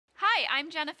Hi,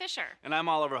 I'm Jenna Fischer. And I'm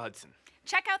Oliver Hudson.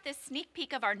 Check out this sneak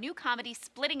peek of our new comedy,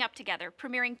 Splitting Up Together,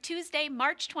 premiering Tuesday,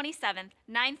 March 27th,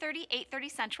 9:30, 8:30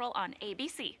 Central on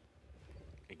ABC.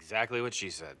 Exactly what she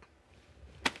said.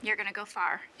 You're gonna go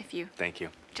far if you Thank you.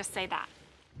 just say that.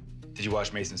 Did you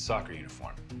wash Mason's soccer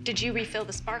uniform? Did you refill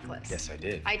the sparklets? Yes, I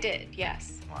did. I did,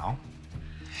 yes. Well,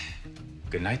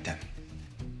 good night then.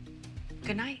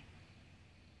 Good night.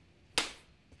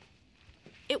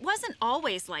 It wasn't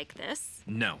always like this.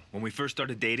 No. When we first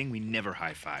started dating, we never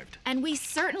high-fived. And we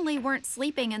certainly weren't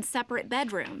sleeping in separate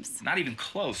bedrooms. Not even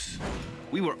close.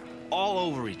 We were all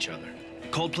over each other.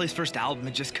 Coldplay's first album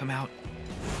had just come out.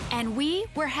 And we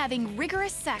were having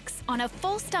rigorous sex on a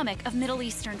full stomach of Middle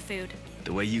Eastern food.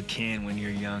 The way you can when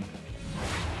you're young.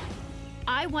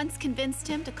 I once convinced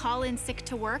him to call in sick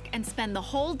to work and spend the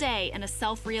whole day in a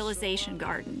self-realization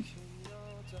garden.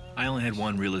 I only had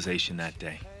one realization that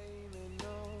day.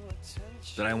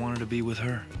 That I wanted to be with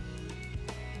her.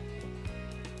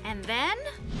 And then?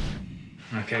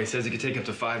 Okay, it says it could take up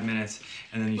to 5 minutes,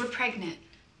 and then you... We're pregnant.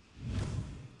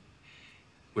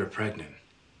 We're pregnant.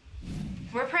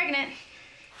 We're pregnant.